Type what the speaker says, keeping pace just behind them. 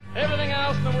Everything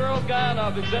else in the world's gone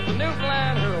up except the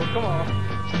Newfoundland Herald. Come on.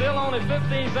 Still only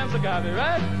 15 cents a copy,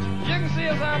 right? You can see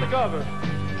us on the cover.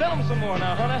 Tell them some more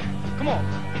now, honey. Come on.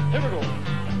 Here we go.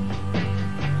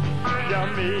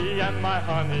 Yeah, me and my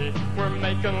honey, we're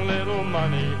making little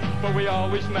money, but we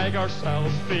always make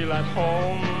ourselves feel at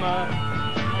home.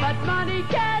 But money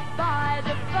can't buy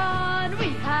the fun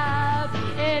we have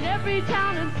in every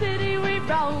town and city we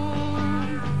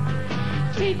roam.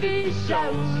 TV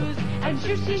shows and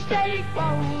juicy steak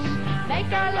bones make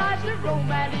our lives a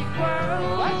romantic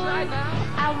world. That's right now.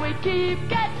 And we keep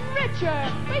getting richer.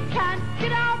 We can't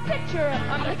get our picture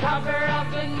on the cover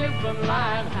of the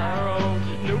Newfoundland Herald.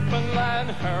 Newfoundland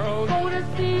Herald.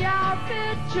 Gonna see our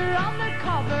picture on the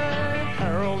cover.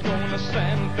 Harold gonna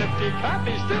send 50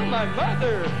 copies to my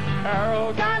mother.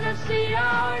 Harold Gonna see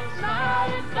our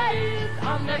smiling face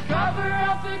on the cover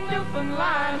of the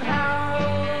Newfoundland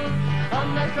Herald.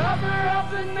 On the cover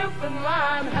of the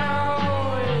Newfoundland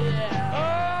Herald.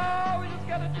 Yeah. Oh, we just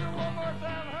gotta do it one more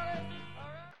time, honey.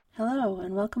 All right. Hello,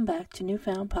 and welcome back to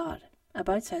Newfound Pod, a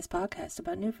bite-sized podcast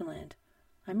about Newfoundland.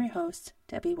 I'm your host,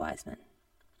 Debbie Wiseman.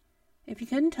 If you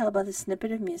couldn't tell by the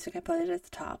snippet of music I played at the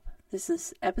top, this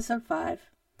is Episode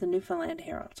 5, The Newfoundland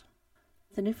Herald.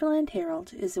 The Newfoundland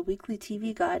Herald is a weekly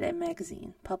TV guide and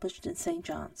magazine published in St.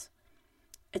 John's.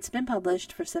 It's been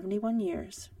published for 71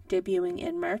 years, debuting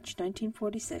in March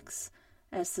 1946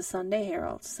 as the Sunday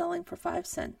Herald, selling for 5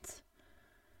 cents.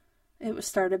 It was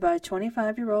started by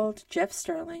 25-year-old Jeff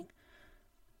Sterling,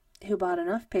 who bought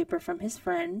enough paper from his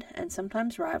friend and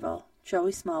sometimes rival,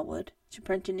 Joey Smallwood, to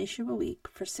print an issue a week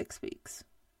for 6 weeks.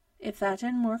 If that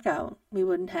didn't work out, we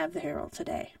wouldn't have the Herald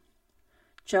today.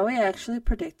 Joey actually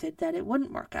predicted that it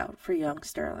wouldn't work out for young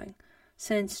Sterling,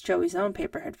 since Joey's own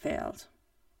paper had failed,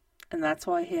 and that's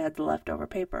why he had the leftover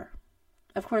paper.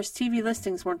 Of course, TV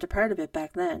listings weren't a part of it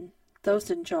back then. Those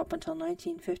didn't show up until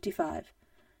 1955,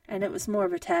 and it was more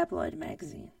of a tabloid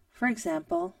magazine. For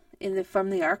example, from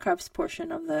the archives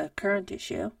portion of the current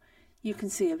issue, you can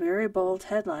see a very bold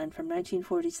headline from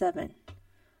 1947.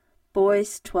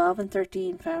 Boys 12 and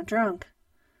 13 found drunk,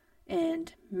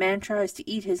 and man tries to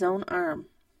eat his own arm.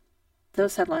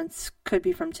 Those headlines could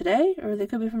be from today, or they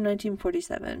could be from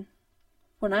 1947.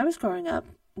 When I was growing up,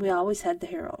 we always had the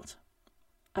Herald.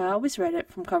 I always read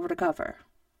it from cover to cover.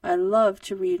 I loved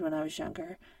to read when I was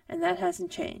younger, and that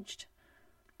hasn't changed.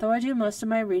 Though I do most of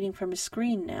my reading from a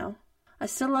screen now, I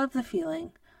still love the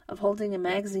feeling of holding a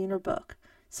magazine or book,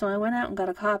 so I went out and got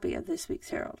a copy of this week's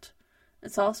Herald.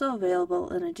 It's also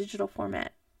available in a digital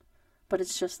format, but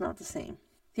it's just not the same.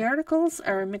 The articles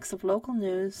are a mix of local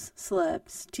news,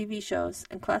 celebs, TV shows,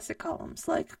 and classic columns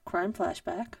like Crime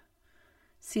Flashback,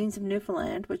 Scenes of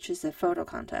Newfoundland, which is a photo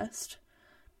contest,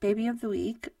 Baby of the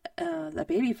Week, the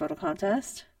baby photo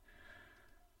contest,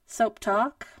 Soap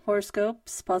Talk,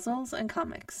 horoscopes, puzzles, and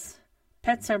comics.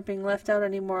 Pets aren't being left out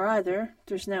anymore either.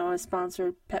 There's now a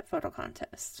sponsored pet photo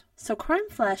contest. So Crime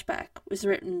Flashback was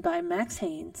written by Max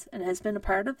Haynes and has been a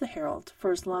part of the Herald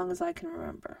for as long as I can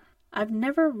remember. I've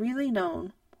never really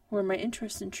known where my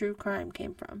interest in true crime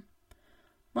came from.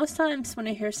 Most times when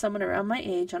I hear someone around my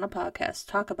age on a podcast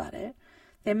talk about it,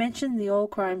 they mention the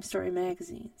old crime story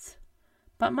magazines.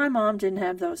 But my mom didn't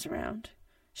have those around.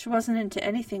 She wasn't into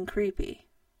anything creepy,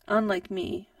 unlike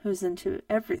me, who's into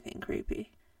everything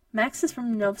creepy. Max is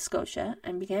from Nova Scotia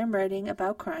and began writing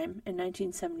about crime in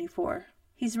 1974.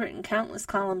 He's written countless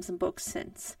columns and books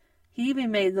since. He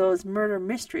even made those murder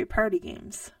mystery party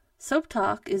games. Soap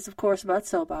Talk is, of course, about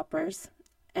soap operas,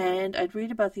 and I'd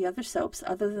read about the other soaps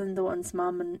other than the ones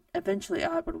Mom and eventually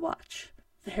I would watch.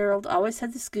 The Herald always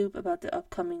had the scoop about the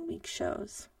upcoming week's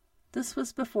shows. This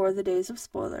was before the days of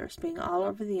spoilers being all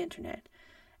over the internet,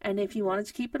 and if you wanted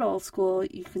to keep it old school,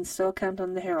 you can still count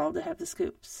on the Herald to have the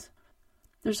scoops.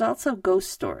 There's also Ghost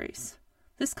Stories.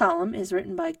 This column is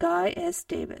written by Guy S.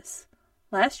 Davis.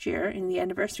 Last year, in the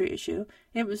anniversary issue,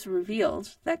 it was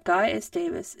revealed that Guy S.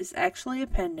 Davis is actually a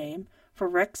pen name for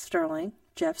Rex Sterling,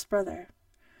 Jeff's brother.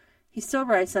 He still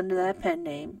writes under that pen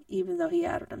name, even though he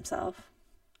outed himself.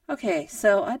 Okay,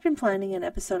 so I'd been planning an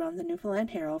episode on the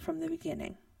Newfoundland Herald from the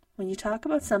beginning. When you talk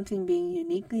about something being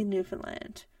uniquely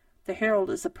Newfoundland, the Herald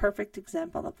is a perfect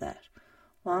example of that,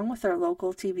 along with our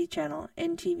local TV channel,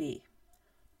 NTV.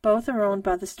 Both are owned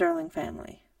by the Sterling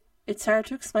family. It's hard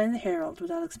to explain the Herald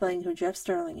without explaining who Jeff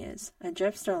Sterling is, and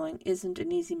Jeff Sterling isn't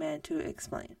an easy man to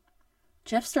explain.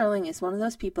 Jeff Sterling is one of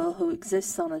those people who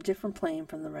exists on a different plane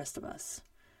from the rest of us.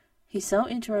 He's so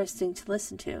interesting to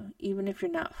listen to, even if you're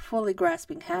not fully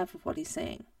grasping half of what he's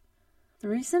saying. The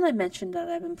reason I mentioned that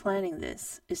I've been planning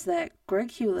this is that Greg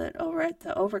Hewlett over at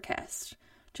the Overcast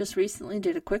just recently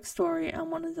did a quick story on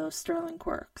one of those Sterling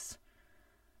quirks.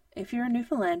 If you're a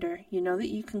Newfoundlander, you know that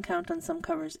you can count on some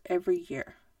covers every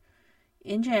year.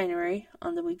 In January,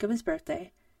 on the week of his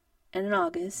birthday, and in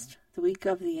August, the week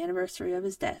of the anniversary of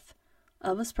his death,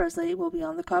 Elvis Presley will be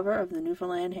on the cover of the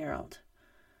Newfoundland Herald.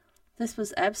 This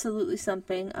was absolutely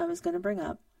something I was going to bring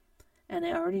up, and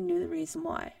I already knew the reason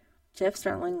why. Jeff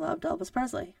Sterling loved Elvis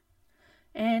Presley,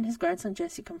 and his grandson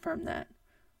Jesse confirmed that.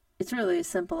 It's really as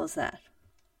simple as that.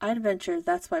 I'd venture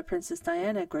that's why Princess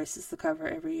Diana graces the cover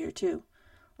every year too,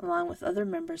 along with other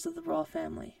members of the royal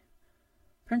family.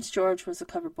 Prince George was a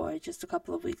cover boy just a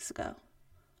couple of weeks ago.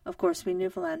 Of course, we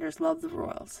Newfoundlanders love the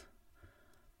royals.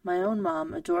 My own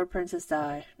mom adored Princess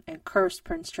Di and cursed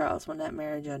Prince Charles when that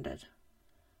marriage ended.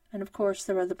 And of course,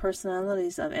 there are the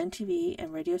personalities of NTV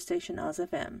and radio station Oz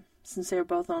FM, since they are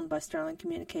both owned by Sterling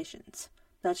Communications.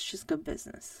 That's just good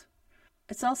business.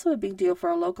 It's also a big deal for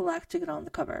a local act to get on the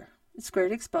cover. It's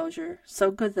great exposure,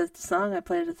 so good that the song I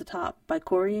played at the top, by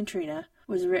Corey and Trina,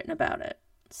 was written about it.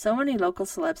 So many local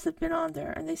celebs have been on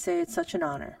there, and they say it's such an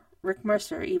honor. Rick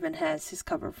Mercer even has his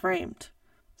cover framed.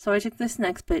 So I took this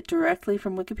next bit directly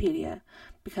from Wikipedia,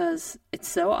 because it's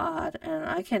so odd, and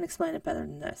I can't explain it better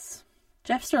than this.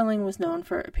 Jeff Sterling was known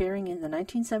for appearing in the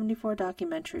 1974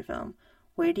 documentary film,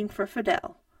 Waiting for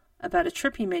Fidel, about a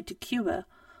trip he made to Cuba,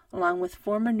 along with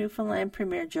former Newfoundland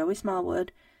Premier Joey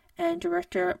Smallwood and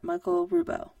director Michael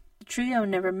Rubo. The trio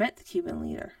never met the Cuban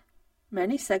leader.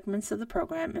 Many segments of the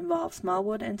program involve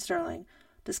Smallwood and Sterling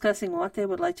discussing what they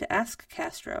would like to ask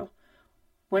Castro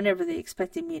whenever the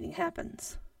expected meeting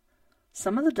happens.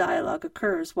 Some of the dialogue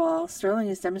occurs while Sterling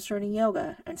is demonstrating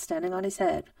yoga and standing on his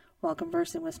head while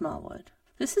conversing with Smallwood.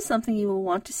 This is something you will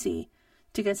want to see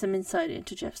to get some insight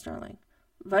into Jeff Sterling.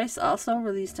 Vice also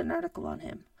released an article on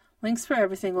him. Links for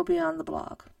everything will be on the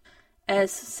blog.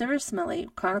 As Sarah Smelly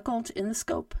chronicled in The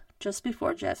Scope just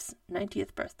before Jeff's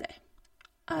 90th birthday.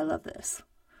 I love this.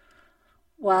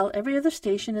 While every other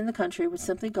station in the country would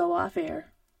simply go off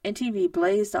air, NTV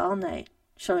blazed all night,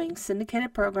 showing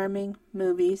syndicated programming,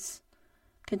 movies,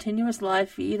 continuous live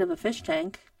feed of a fish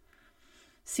tank,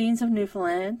 scenes of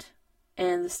Newfoundland,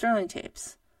 and the Sterling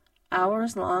tapes,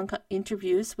 hours-long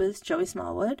interviews with Joey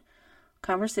Smallwood,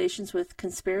 conversations with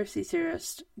conspiracy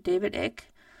theorist David Icke,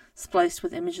 spliced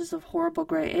with images of horrible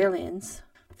gray aliens,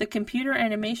 the Computer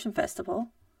Animation Festival,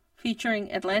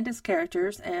 featuring Atlantis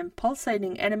characters and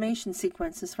pulsating animation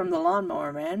sequences from The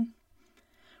Lawnmower Man,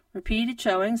 repeated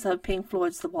showings of Pink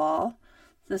Floyd's The Wall.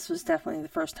 This was definitely the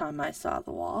first time I saw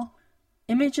The Wall.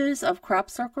 Images of crop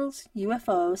circles,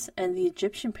 UFOs, and the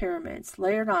Egyptian pyramids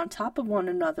layered on top of one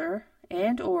another,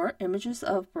 and/or images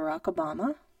of Barack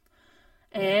Obama,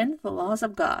 and the laws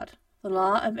of God, the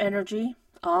law of energy,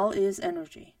 all is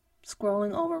energy,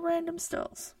 scrolling over random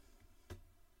stills.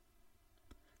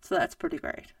 So that's pretty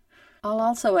great. I'll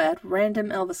also add random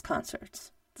Elvis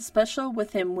concerts. The special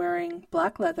with him wearing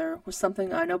black leather was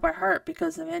something I know by heart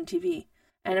because of NTV,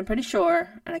 and I'm pretty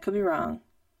sure, and I could be wrong,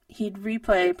 he'd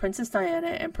replay Princess Diana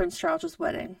and Prince Charles'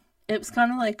 wedding. It was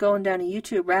kind of like going down a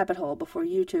YouTube rabbit hole before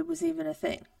YouTube was even a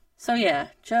thing. So yeah,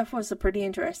 Jeff was a pretty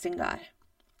interesting guy.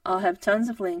 I'll have tons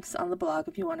of links on the blog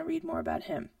if you want to read more about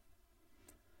him.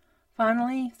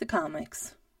 Finally, the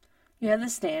comics. You have the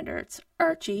standards,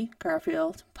 Archie,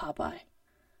 Garfield, Popeye.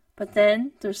 But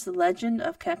then there's the legend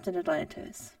of Captain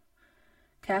Atlantis.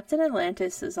 Captain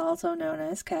Atlantis is also known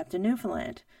as Captain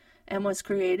Newfoundland, and was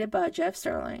created by Jeff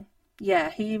Sterling.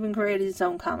 Yeah, he even created his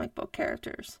own comic book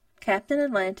characters. Captain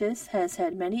Atlantis has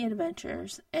had many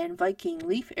adventures, and Viking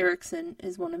Leif Erikson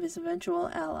is one of his eventual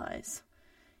allies.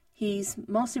 He's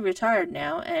mostly retired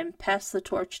now and passed the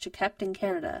torch to Captain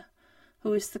Canada,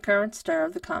 who is the current star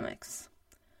of the comics.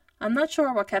 I'm not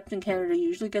sure what Captain Canada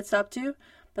usually gets up to,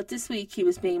 but this week he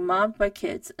was being mobbed by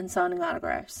kids and signing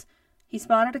autographs. He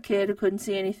spotted a kid who couldn't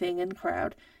see anything in the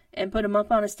crowd and put him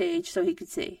up on a stage so he could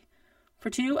see. For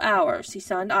 2 hours he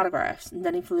signed autographs and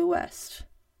then he flew west.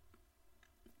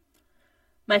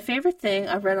 My favorite thing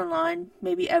I've read online,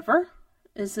 maybe ever,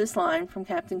 is this line from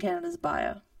Captain Canada's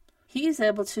bio. He is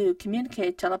able to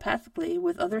communicate telepathically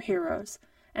with other heroes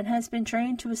and has been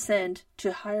trained to ascend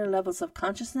to higher levels of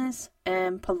consciousness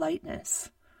and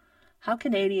politeness. How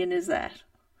Canadian is that?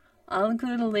 I'll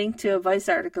include a link to a Vice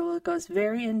article that goes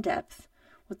very in-depth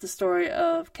with the story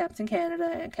of Captain Canada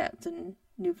and Captain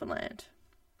Newfoundland.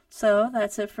 So,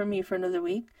 that's it for me for another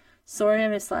week. Sorry I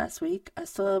missed last week. I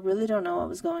still really don't know what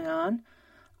was going on.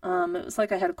 It was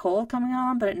like I had a cold coming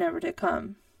on, but it never did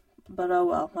come. But oh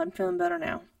well, I'm feeling better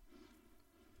now.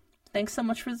 Thanks so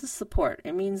much for the support.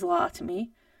 It means a lot to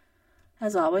me.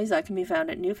 As always, I can be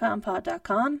found at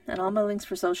newfoundpod.com, and all my links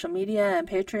for social media and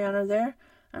Patreon are there,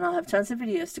 and I'll have tons of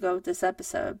videos to go with this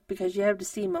episode, because you have to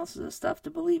see most of the stuff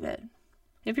to believe it.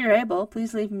 If you're able,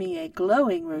 please leave me a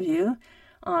glowing review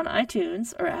on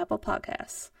iTunes or Apple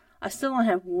Podcasts. I still only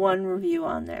have one review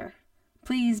on there.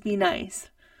 Please be nice.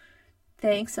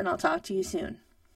 Thanks, and I'll talk to you soon.